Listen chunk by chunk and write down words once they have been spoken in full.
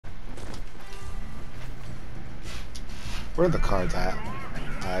Where are the cards at?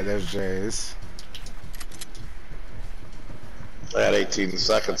 Alright, there's Jay's. I had 18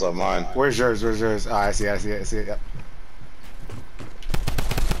 seconds on mine. Where's yours? Where's yours? Oh, I see it, yep.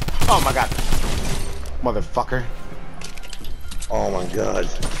 Oh my god. Motherfucker. Oh my god.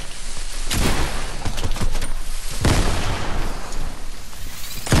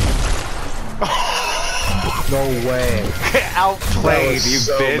 No way. Outplayed, you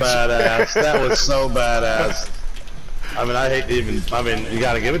so bitch. Badass. That was so badass. I mean, I hate to even. I mean, you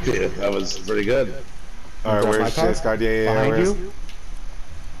gotta give it to you. That was pretty good. Alright, where's Jay's card? Yeah, Behind where's... you?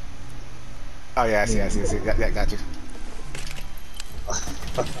 Oh yeah, I see. Yeah, got you.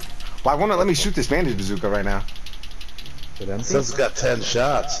 Why won't it let me shoot this bandage bazooka right now? Is it empty? It says it's got 10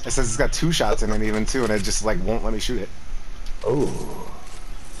 shots. It says it's got 2 shots in it even too, and it just like won't let me shoot it. Oh.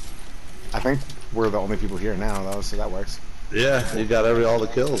 I think we're the only people here now though, so that works. Yeah, you got all the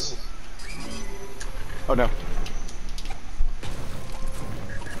kills. Oh no.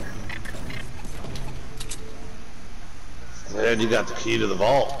 And you got the key to the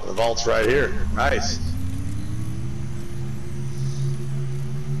vault. The vault's right here. Nice.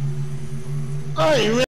 Oh, you